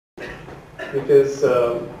because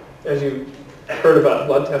as you heard about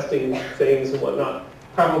blood testing things and whatnot,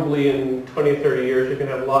 probably in 20 or 30 years you can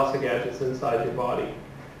have lots of gadgets inside your body.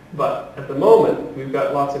 But at the moment, we've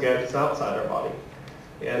got lots of gadgets outside our body.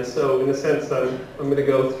 And so in a sense, I'm going to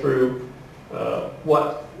go through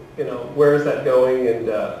where is that going, and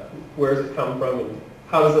where does it come from, and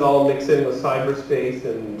how does it all mix in with cyberspace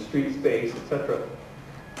and street space, etc.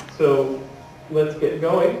 So let's get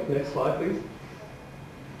going. Next slide, please.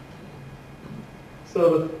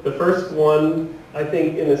 So the first one, I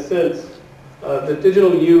think, in a sense, the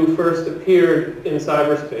digital U first appeared in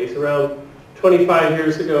cyberspace. Around 25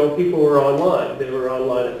 years ago, people were online. They were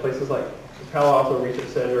online at places like the Palo Alto Research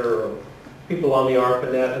Center or people on the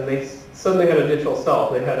ARPANET, and they suddenly had a digital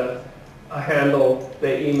self. They had a handle,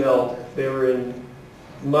 they emailed, they were in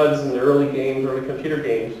MUDs and early computer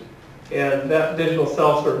games. And that digital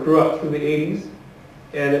self sort of grew up through the 80s,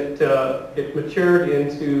 and it matured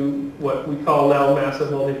into what we call now massive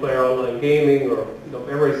multiplayer online gaming, or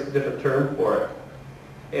everybody's a different term for it.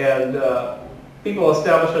 And people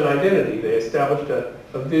established an identity. They established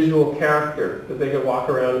a visual character that they could walk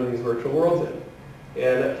around in these virtual worlds in.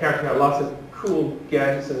 And that character had lots of cool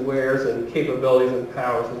gadgets and wares and capabilities and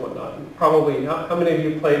powers and whatnot. And probably, how many of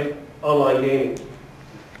you played online gaming?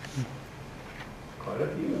 Quite a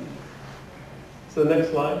few. So the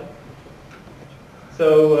next slide.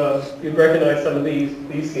 So you'd recognize some of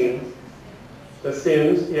these scenes. The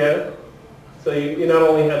Sims, yeah. So you not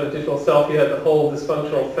only had the digital self, you had the whole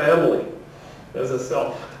dysfunctional family as a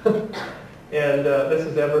self. And this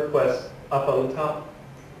is EverQuest up on the top.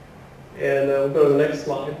 And we'll go to the next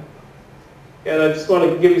slide. And I just want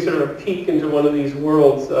to give you sort of a peek into one of these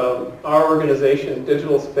worlds. Our organization,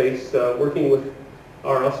 Digital Space, working with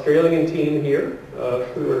our Australian team here,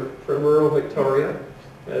 who are from rural Victoria.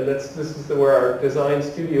 And this is where our design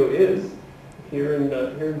studio is, here in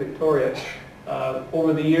Victoria.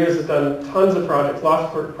 Over the years, we've done tons of projects,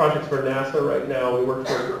 lots of projects for NASA right now. We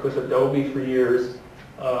worked with Adobe for years.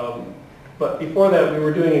 But before that, we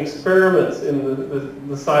were doing experiments in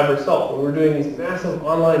the cyber self. We were doing these massive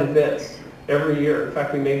online events every year. In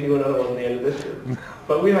fact, we may do another one at the end of this year.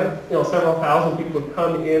 But we had several thousand people who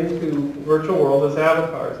come into virtual world as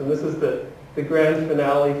avatars. And this is the grand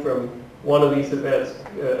finale from one of these events.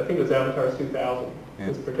 I think it was Avatars 2000,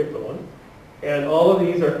 this particular one. And all of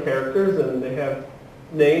these are characters, and they have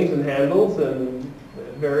names and handles and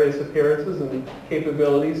various appearances and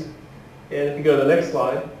capabilities. And if you go to the next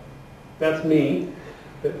slide, that's me.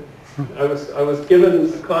 I was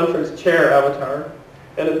given a conference chair avatar.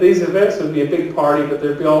 And at these events, it would be a big party, but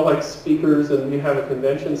there'd be all like speakers, and you have a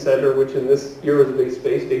convention center, which in this year was a big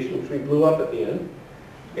space station, which we blew up at the end.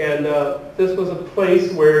 And this was a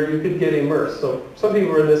place where you could get immersed. So some people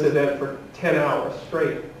were in this event for 10 hours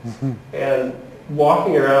straight, and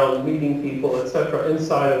walking around, meeting people, etc.,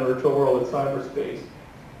 inside a virtual world in cyberspace.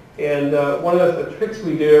 And one of the tricks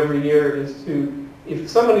we do every year is if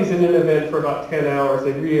somebody's in an event for about 10 hours,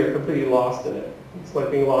 they really are completely lost in it. It's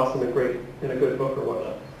like being lost in a good book or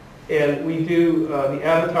whatnot. And we do the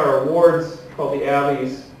Avatar Awards, called the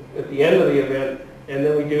Abbies, at the end of the event, and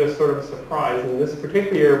then we do a sort of a surprise. And this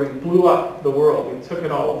particular year, we blew up the world. We took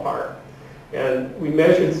it all apart. And we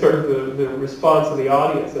measured sort of the response of the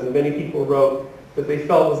audience, and many people wrote that they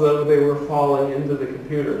felt as though they were falling into the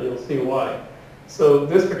computer, and you'll see why. So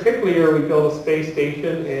this particular year, we built a space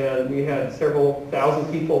station, and we had several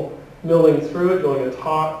thousand people milling through it, going to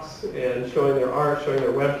talks and showing their art, showing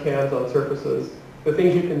their webcams on surfaces, the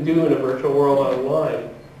things you can do in a virtual world online.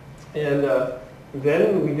 And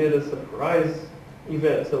then we did a surprise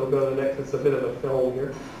event. So we'll go to the next. It's a bit of a film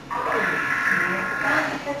here.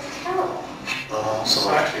 That's terrible. So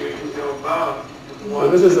actually, we can go above. So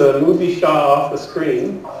this is a movie shot off the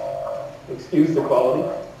screen. Excuse the quality.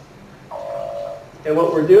 And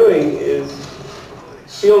what we're doing is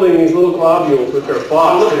shielding these little globules, which are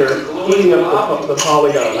blocks that are heating up the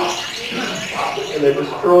polygon. And they're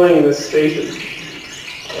destroying this station.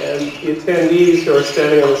 And the attendees who are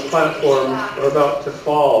standing on this platform are about to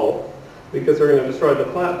fall because they're going to destroy the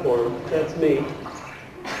platform. That's me.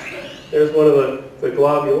 There's one of the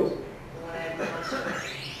globules.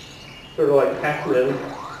 Sort of like Pac-Man.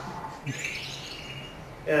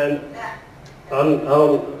 And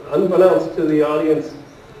unbeknownst to the audience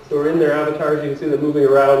who are in their avatars, you can see them moving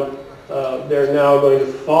around, they're now going to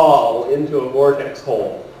fall into a vortex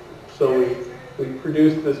hole. So we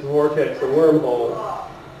produced this vortex, a wormhole,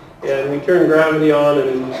 and we turned gravity on,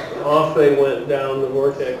 and off they went down the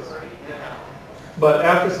vortex. But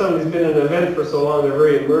after somebody's been in an event for so long, they're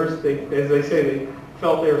very immersed, as they say, they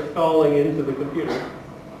felt they were falling into the computer.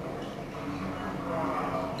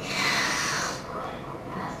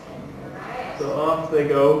 So off they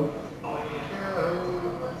go.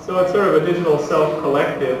 So it's sort of a digital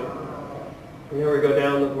self-collective. And here we go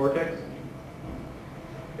down the vortex.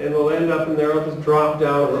 And we'll end up in there. I'll just drop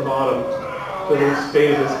down at the bottom to the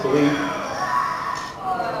state of disbelief.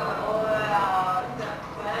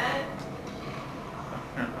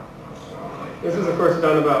 This is, of course,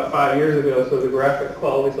 done about 5 years ago, so the graphic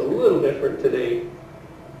quality is a little different today.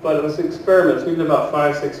 But it was experiments. We did about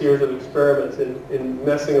 5, 6 years of experiments in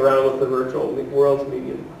messing around with the virtual world's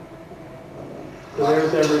medium. So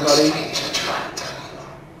there's everybody.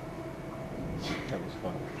 That was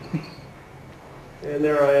fun. And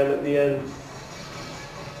there I am at the end.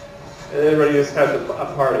 And everybody just had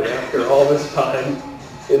a party after all this time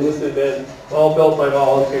in this event, all built by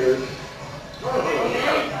volunteers.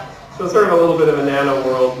 So sort of a little bit of a nano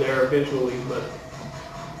world there visually, but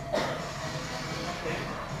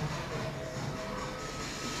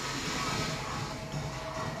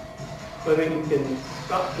so I think we can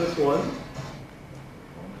stop this one.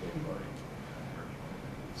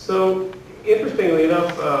 So interestingly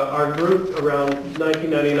enough, our group around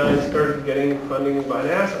 1999 started getting funding by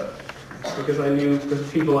NASA because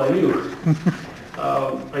of people I knew.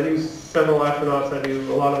 I knew several astronauts, I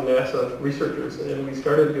knew a lot of NASA researchers, and we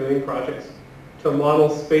started doing projects to model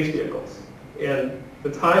space vehicles. And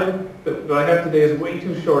the time that I have today is way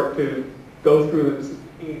too short to go through this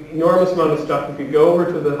enormous amount of stuff. If you go over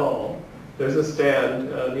to the hall, there's a stand,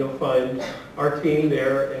 and you'll find our team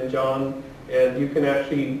there and John, and you can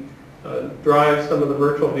actually drive some of the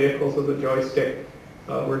virtual vehicles with a joystick.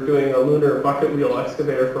 We're doing a lunar bucket wheel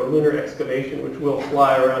excavator for lunar excavation, which will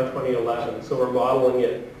fly around 2011. So we're modeling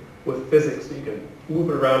it with physics, so you can move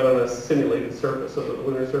it around on a simulated surface of the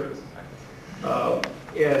lunar surface.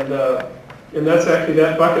 And that's actually,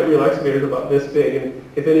 that bucket wheel excavator is about this big. And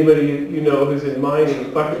if anybody you know who's in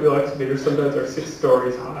mining, bucket wheel excavators sometimes are 6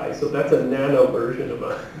 stories high. So that's a nano version of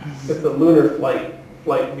it's a lunar flight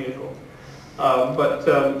vehicle.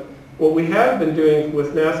 What we have been doing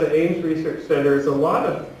with NASA Ames Research Center is a lot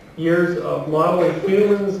of years of modeling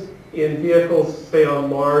humans in vehicles, say on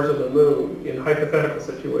Mars or the Moon, in hypothetical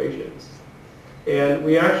situations. And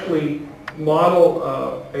we actually model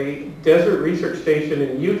a desert research station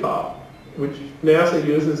in Utah, which NASA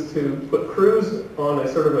uses to put crews on a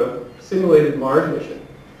sort of a simulated Mars mission.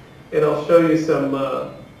 And I'll show you some I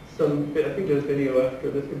think there's video after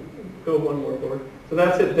this. Go one more forward. So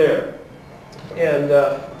that's it there. And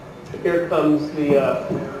here comes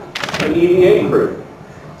an EVA crew.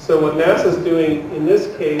 So what NASA's doing in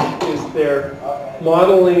this case is they're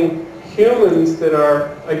modeling humans that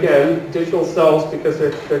are, again, digital selves because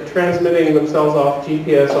they're transmitting themselves off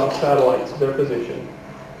GPS, off satellites, their position.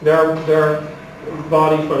 Their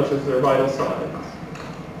body functions, their vital signs.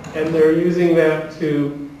 And they're using that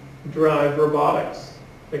to drive robotics.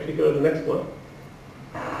 Actually, go to the next one.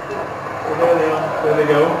 So there they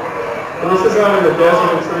go. And this is out in the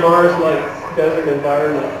desert. It's a Mars-like desert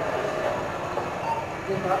environment.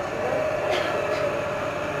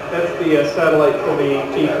 That's the satellite for the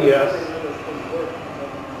GPS.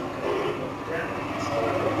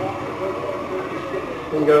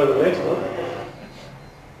 We can go to the next one.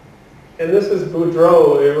 And this is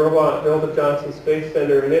Boudreaux, a robot built at Johnson Space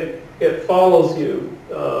Center, and it follows you.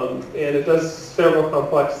 And it does several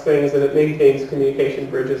complex things, and it maintains communication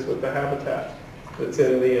bridges with the habitat that's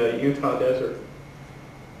in the Utah desert.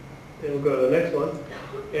 And we'll go to the next one.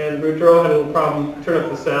 And Boudreaux had a little problem. Turn up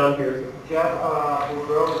the sound here. Jeff,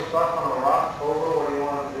 Boudreaux is stuck on a rock over. What do you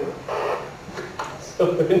want to do?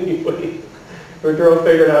 So anyway, Boudreaux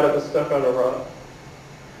figured out it was stuck on a rock.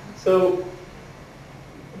 So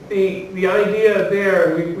the idea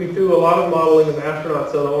there, we do a lot of modeling of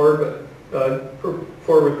astronauts on orbit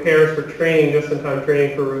for repairs, for training, just-in-time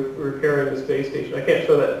training for repairing the space station. I can't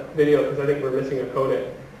show that video because I think we're missing a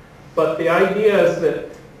codec. But the idea is that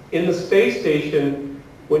in the space station,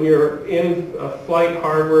 when you're in flight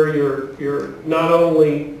hardware, you're not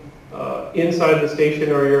only inside the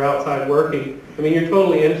station or you're outside working. I mean, you're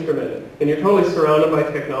totally instrumented, and you're totally surrounded by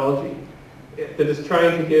technology that is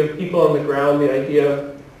trying to give people on the ground the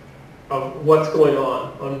idea of what's going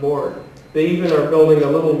on board. They even are building a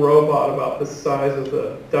little robot about the size of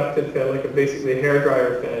the ducted fan, like basically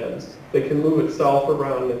hairdryer fans. They can move itself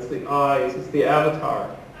around. It's the eyes, it's the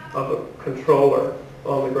avatar of a controller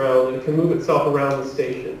on the ground, and it can move itself around the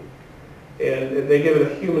station. And they give it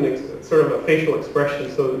a human, sort of a facial expression,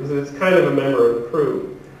 so it's kind of a member of the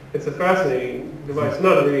crew. It's a fascinating device. It's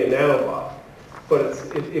not really a nanobot, but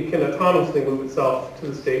it can autonomously move itself to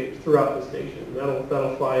the stage, throughout the station.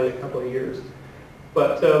 That'll fly in a couple of years.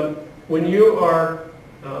 But when you are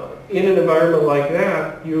in an environment like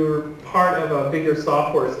that, you're part of a bigger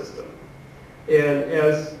software system. And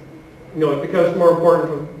as it becomes more important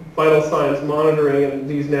for vital signs monitoring, and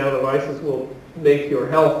these now devices will make your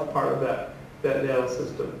health part of that now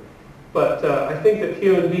system. But I think that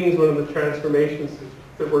human beings, one of the transformations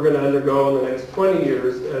that we're going to undergo in the next 20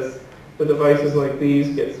 years as the devices like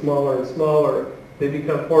these get smaller and smaller, they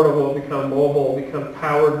become portable, become mobile, become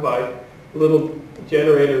powered by little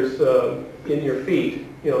generators in your feet.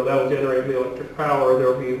 That will generate the electric power.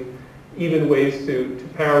 There will be even ways to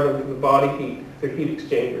power them to the body heat. They're heat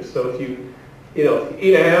exchangers. So if you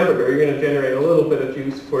eat a hamburger, you're going to generate a little bit of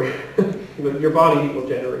juice for you. Your body heat will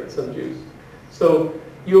generate some juice. So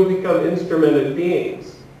you'll become instrumented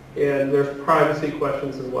beings, and there's privacy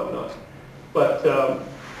questions and whatnot. But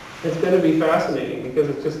it's going to be fascinating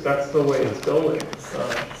because that's the way it's going.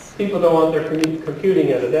 People don't want their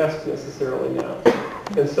computing at a desk necessarily now.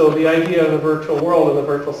 And so the idea of the virtual world and the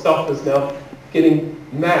virtual self is now getting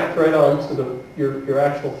mapped right onto your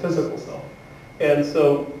actual physical self. And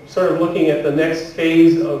so sort of looking at the next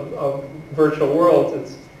phase of virtual worlds,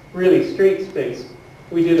 it's really street space.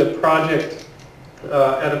 We did a project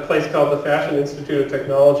at a place called the Fashion Institute of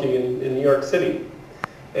Technology in New York City.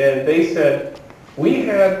 And they said, we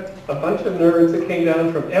had a bunch of nerds that came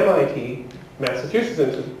down from MIT, Massachusetts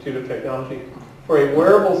Institute of Technology, for a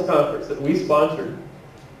wearables conference that we sponsored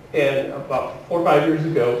and about 4 or 5 years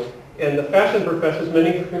ago. And the fashion professors,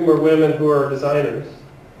 many of whom are women who are designers,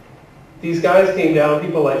 these guys came down,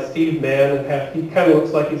 people like Steve Mann, and he kind of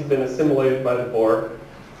looks like he's been assimilated by the Borg,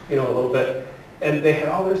 a little bit. And they had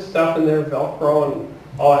all their stuff in there, Velcro and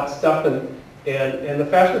all that stuff. And the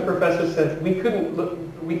fashion professor said, we didn't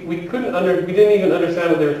even understand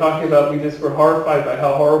what they were talking about. We just were horrified by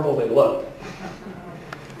how horrible they looked.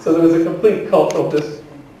 So there was a complete cultural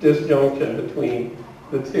disjunction between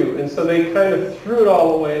the two. And so they kind of threw it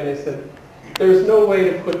all away and they said, there's no way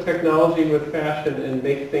to put technology with fashion and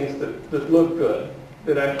make things that look good,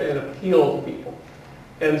 that actually appeal to people.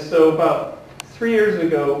 And so about 3 years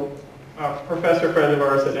ago, a professor friend of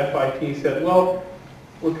ours at FIT said, well,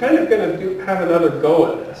 we're kind of going to have another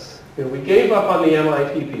go at this. We gave up on the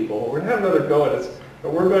MIT people. We're going to have another go at this.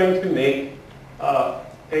 And we're going to make a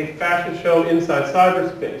fashion show inside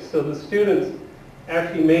cyberspace. So the students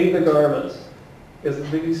actually made the garments. Because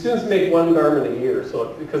the students make one garment a year,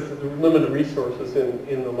 because of the limited resources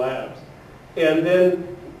in the labs. And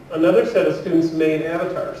then another set of students made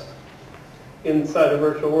avatars inside a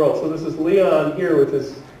virtual world. So this is Leon here with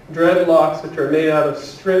his dreadlocks, which are made out of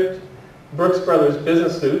stripped Brooks Brothers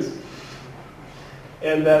business suits.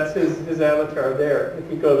 And that's his avatar there.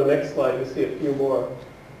 If you go to the next slide, you see a few more.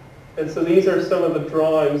 And so these are some of the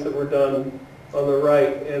drawings that were done on the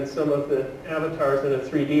right and some of the avatars in a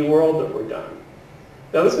 3D world that were done.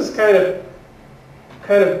 Now this is kind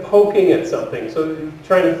of poking at something, so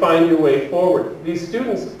trying to find your way forward. These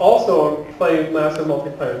students also play massive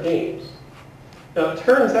multiplayer games. Now it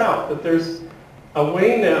turns out that there's a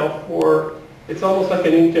way now for, it's almost like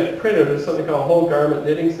an inkjet printer. There's something called a whole garment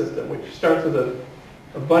knitting system, which starts with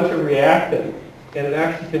a bunch of reactant, and it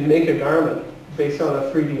actually can make a garment based on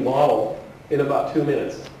a 3D model in about 2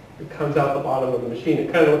 minutes. It comes out the bottom of the machine.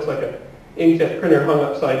 It kind of looks like an inkjet printer hung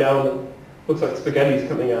upside down. Looks like spaghetti's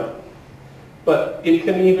coming out. But it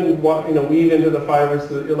can even weave into the fibers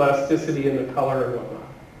the elasticity and the color and whatnot.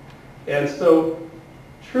 And so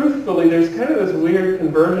truthfully, there's kind of this weird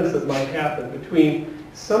convergence that might happen between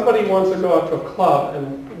somebody wants to go out to a club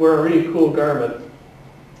and wear a really cool garment,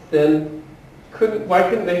 then why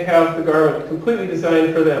couldn't they have the garment completely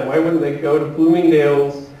designed for them? Why wouldn't they go to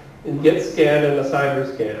Bloomingdale's and get scanned in a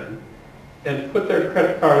cyber scan and put their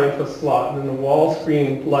credit card into a slot, and then the wall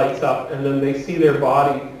screen lights up, and then they see their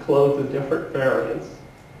body clothed in different variants,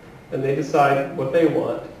 and they decide what they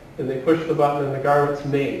want, and they push the button and the garment's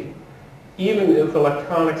made, even with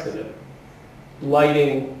electronics in it,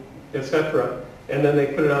 lighting, etc., and then they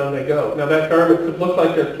put it on and they go. Now that garment could look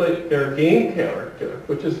like their game character,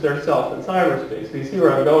 which is their self in cyberspace. You see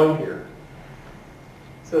where I'm going here.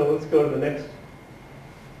 So let's go to the next.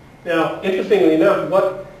 Now, interestingly enough,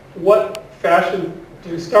 what fashion do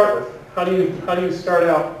you start with? How do you start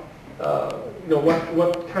out?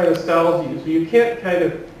 What kind of styles do you use? So you can't kind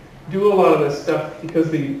of do a lot of this stuff because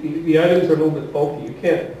the items are a little bit bulky. You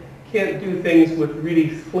can't do things with really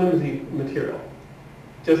flimsy material.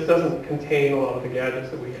 It just doesn't contain a lot of the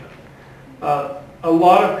gadgets that we have. A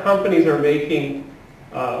lot of companies are making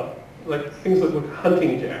like things that look like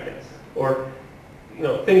hunting jackets, or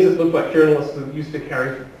things that look like journalists that used to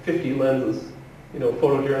carry 50 lenses,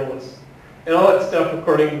 photojournalists. And all that stuff,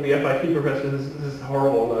 according to the FIT professors, is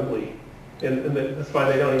horrible and ugly. And that's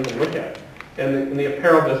why they don't even look at it. And in the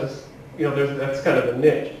apparel business, that's kind of a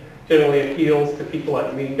niche. generally appeals to people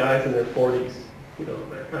like me, guys in their 40s, you know,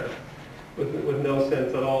 they're kind of with no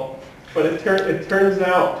sense at all. But it turns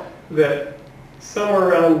out that somewhere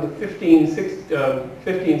around the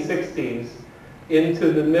 1560s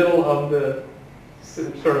into the middle of the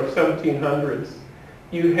sort of 1700s,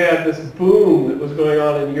 you had this boom that was going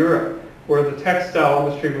on in Europe where the textile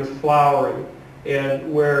industry was flowering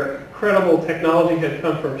and where incredible technology had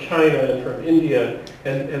come from China and from India,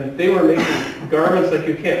 and they were making garments like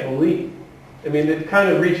you can't believe. I mean, it kind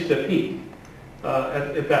of reached a peak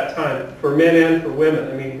at that time for men and for women.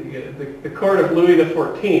 I mean, the court of Louis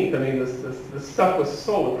XIV, I mean, this stuff was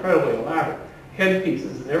so incredibly elaborate.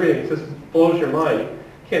 Headpieces and everything just blows your mind. You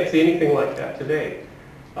can't see anything like that today.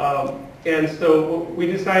 And so what we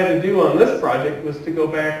decided to do on this project was to go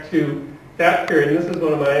back to that period. And this is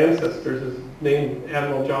one of my ancestors, is named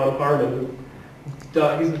Admiral John Harmon, who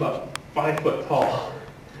died. He's about 5 foot tall.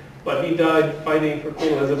 But he died fighting for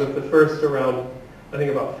Queen Elizabeth I around, I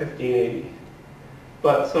think, about 1580.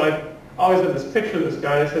 But so I always had this picture of this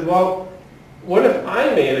guy, and I said, well, what if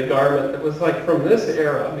I made a garment that was like from this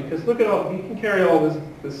era? Because look at all, he can carry all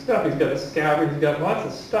this stuff. He's got a scabbard, he's got lots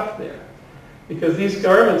of stuff there. Because these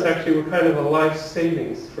garments actually were kind of a life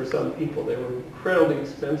savings for some people. They were incredibly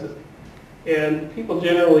expensive. And people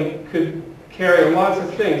generally could carry lots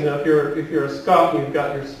of things. Now, if you're a Scot, you've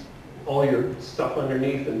got all your stuff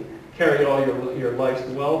underneath and carry all your life's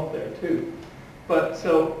wealth there too. But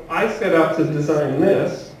so I set out to design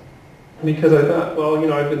this because I thought, well, you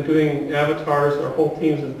know, I've been doing avatars, our whole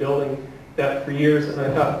team's been building that for years, and I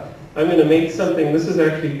thought, I'm going to make something. This is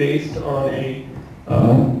actually based on a,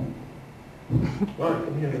 wow, I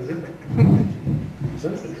can hear the zipper.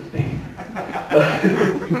 That's interesting.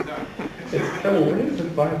 It's coming, where is the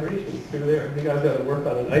vibrations through there? I think I've got to work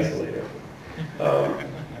on an isolator.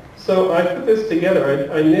 So I put this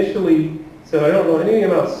together. I initially said, I don't know anything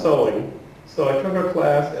about sewing. So I took a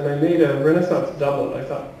class and I made a Renaissance doublet. I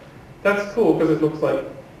thought, that's cool because it looks like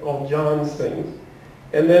all John's things.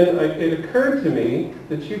 And then it occurred to me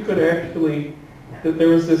that you could actually, that there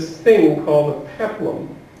was this thing called a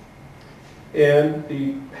peplum. And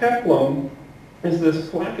the peplum is this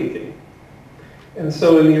flappy thing. And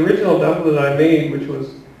so in the original doublet that I made, which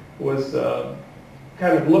was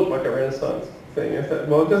kind of looked like a Renaissance thing, I thought,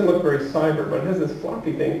 well, it doesn't look very cyber, but it has this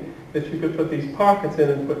floppy thing that you could put these pockets in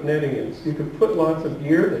and put netting in. So you could put lots of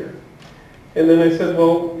gear there. And then I said,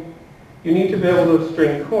 well, you need to be able to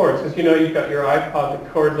string cords, because you know you've got your iPod, the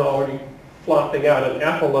cord's already flopping out, and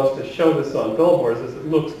Apple loves to show this on billboards as it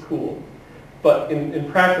looks cool. But in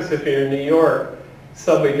practice, if you're in New York,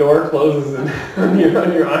 subway door closes and you're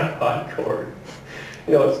on your iPod cord.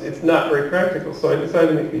 You know, it's not very practical. So I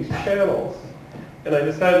decided to make these channels. And I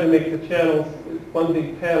decided to make the channels one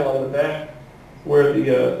big panel on the back where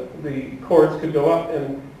the cords could go up.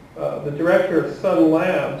 And the director of Sun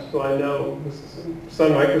Labs, who I know, this is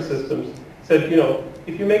Sun Microsystems, said, you know,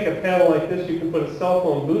 if you make a panel like this, you can put a cell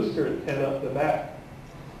phone booster antenna up the back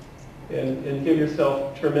and give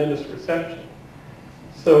yourself tremendous reception.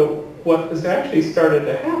 So what has actually started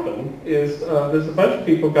to happen is there's a bunch of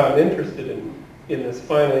people gotten interested in this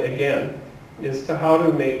finally again, is to how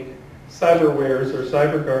to make cyber wares or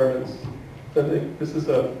cyber garments. I think this is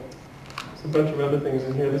a bunch of other things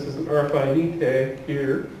in here. This is an RFID tag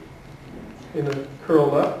here, in a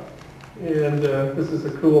curled up, and this is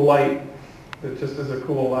a cool light that just is a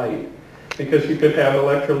cool light because you could have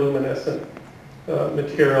electroluminescent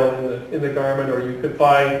material in the garment, or you could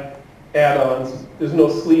buy add-ons. There's no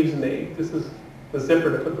sleeves made. This is the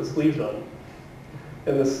zipper to put the sleeves on,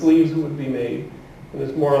 and the sleeves would be made, and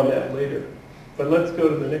there's more on that later. But let's go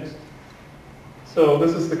to the next. So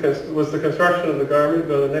this is was the construction of the garment.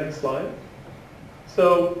 Go to the next slide.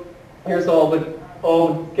 So here's all the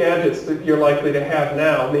gadgets that you're likely to have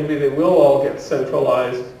now. Maybe they will all get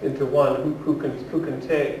centralized into one. Who can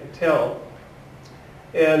tell?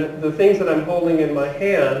 And the things that I'm holding in my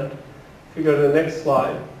hand, if you go to the next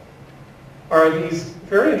slide, are these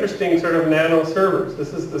very interesting sort of nano servers.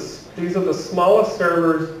 These are the smallest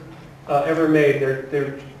servers ever made.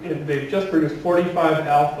 They've just produced 45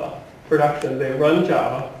 alpha production. They run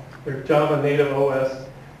Java. They're Java native OS.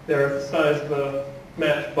 They're the size of a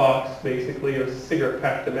matchbox, basically, or cigarette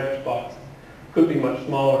pack to matchbox. Could be much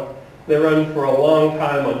smaller. They run for a long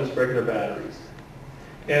time on just regular batteries.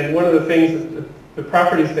 And one of the things, the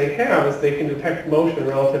properties they have is they can detect motion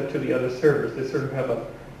relative to the other servers. They sort of have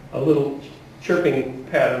a little chirping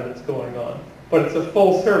pattern that's going on. But it's a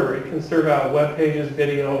full server. It can serve out web pages,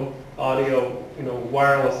 video, audio, you know,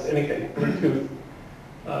 wireless, anything, Bluetooth.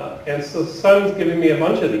 And so Sun's giving me a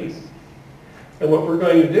bunch of these. And what we're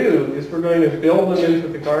going to do is we're going to build them into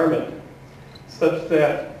the garment such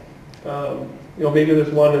that Maybe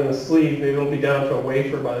there's one in the sleeve, maybe it'll be down to a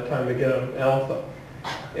wafer by the time we get an alpha.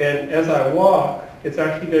 And as I walk, it's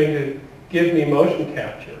actually going to give me motion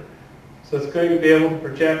capture. So it's going to be able to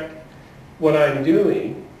project what I'm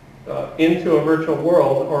doing into a virtual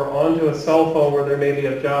world or onto a cell phone where there may be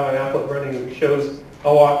a Java applet running that shows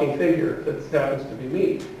a walking figure that happens to be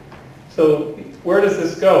me. So where does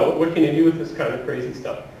this go? What can you do with this kind of crazy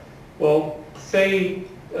stuff? Well, say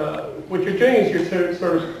what you're doing is you're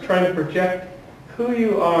sort of trying to project who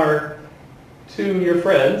you are to your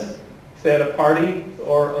friends, say at a party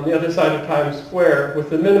or on the other side of Times Square with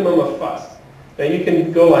the minimum of fuss. Now you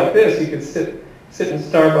can go like this, you can sit in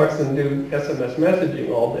Starbucks and do SMS messaging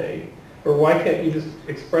all day, or why can't you just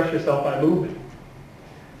express yourself by moving?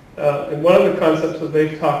 And one of the concepts that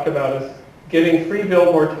they've talked about is getting free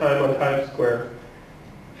billboard time on Times Square,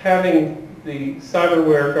 having the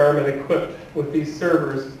cyberware garment equipped with these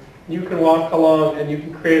servers. You can walk along and you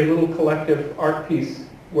can create a little collective art piece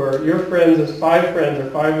where your friends, there's 5 friends or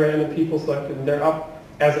 5 random people selected, and they're up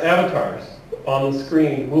as avatars on the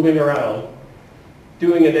screen, moving around,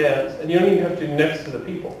 doing a dance, and you don't even have to be next to the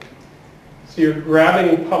people. So you're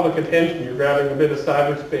grabbing public attention, you're grabbing a bit of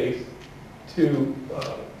cyberspace to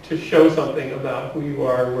show something about who you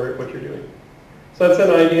are and what you're doing. So that's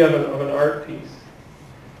an idea of an art piece.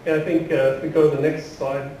 And I think if we go to the next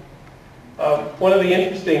slide. One of the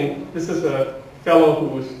interesting, this is a fellow who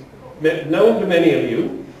was known to many of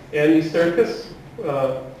you, Andy Serkis,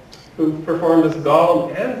 who performed as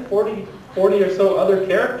Gollum and 40 or so other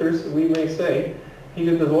characters, we may say. He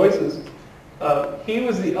did the voices. He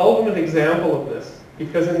was the ultimate example of this,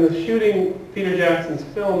 because in the shooting Peter Jackson's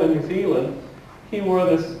film in New Zealand, he wore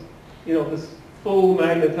this, this full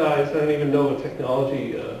magnetized, I don't even know the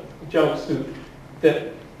technology, jumpsuit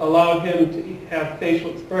that allowed him to have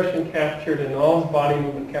facial expression captured and all his body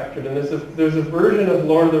movement captured. And there's a version of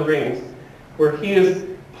Lord of the Rings where he is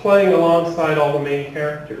playing alongside all the main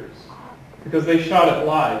characters, because they shot it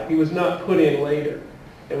live. He was not put in later.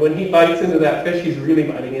 And when he bites into that fish, he's really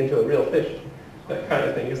biting into a real fish, that kind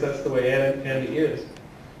of thing, because that's the way Andy is.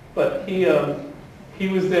 But he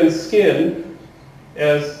was then skinned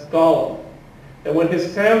as Gollum. And when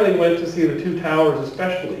his family went to see the Two Towers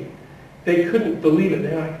especially, they couldn't believe it.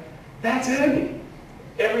 They're like, that's Andy.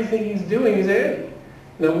 Everything he's doing is Andy.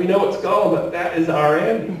 Now we know it's Gollum, but that is our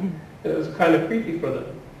Andy. And it was kind of creepy for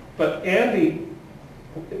them. But Andy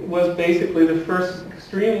was basically the first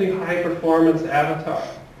extremely high performance avatar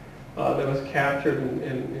that was captured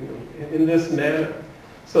in this manner.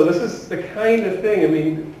 So this is the kind of thing, I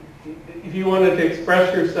mean, if you wanted to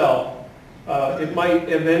express yourself, it might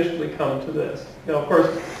eventually come to this. Now, of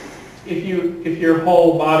course, if your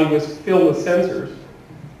whole body was filled with sensors,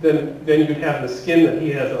 then you'd have the skin that he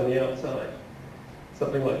has on the outside.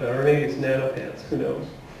 Something like that. Or maybe it's nanopants, who knows.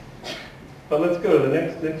 But let's go to the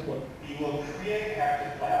next one. You will create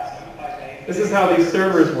active class. This is how these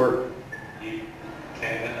servers work. You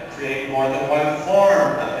can create more than one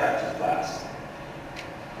form of active class.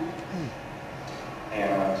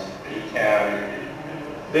 And you can...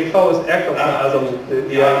 They call this ectoplasm,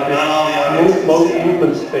 the most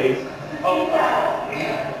movement space. Oh, all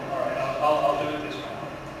right. I'll do it this way.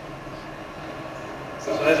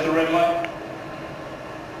 So that's the red line.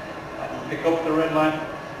 I will pick up the red line.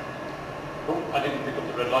 Oh, I didn't pick up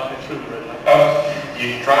the red line. I threw the red line. Oh,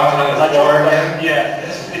 you dropped it on the floor again? Yeah,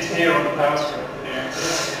 it's here on the power strip. Yeah.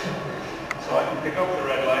 So I can pick up the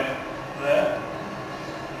red line there.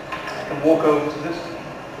 I can walk over to this.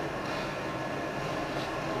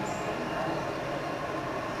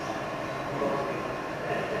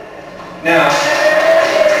 Now,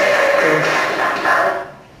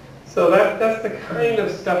 so that's the kind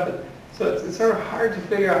of stuff that, so it's sort of hard to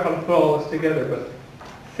figure out how to put all this together, but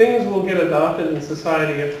things will get adopted in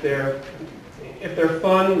society if they're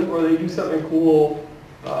fun or they do something cool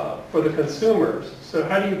for the consumers. So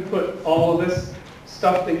how do you put all of this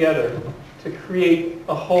stuff together to create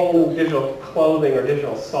a whole digital clothing or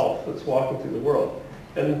digital self that's walking through the world?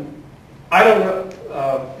 And I don't know,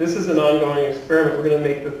 this is an ongoing experiment. We're going to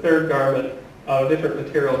make the third garment out of different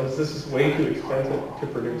materials, because this is way too expensive to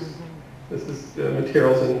produce. This is the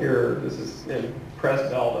materials in here, this is in pressed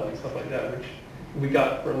velvet and stuff like that, which we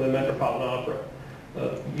got from the Metropolitan Opera,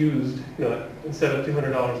 used, instead of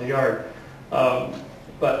 $200 a yard.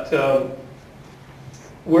 But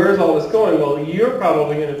where is all this going? Well, you're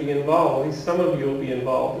probably going to be involved, at least some of you will be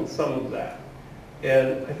involved in some of that.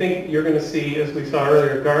 And I think you're going to see, as we saw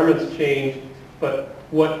earlier, garments change, but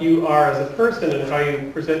what you are as a person and how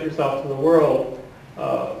you present yourself to the world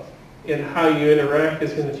and how you interact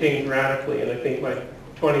is going to change radically. And I think by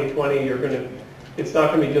 2020, it's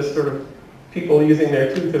not going to be just sort of people using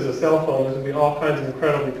their tooth as a cell phone. There's going to be all kinds of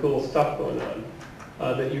incredibly cool stuff going on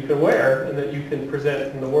that you can wear and that you can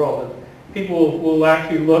present in the world. And people will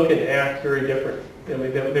actually look and act very different. I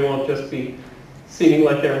mean, they won't just be seeming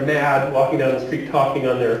like they're mad walking down the street talking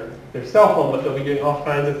on their cell phone, but they'll be doing all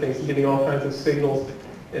kinds of things, getting all kinds of signals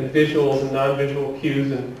and visuals and non-visual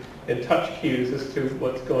cues and touch cues as to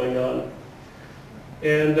what's going on.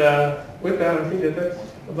 And with that, I think that's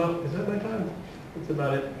about, is that my time? That's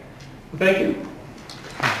about it. Well, thank you.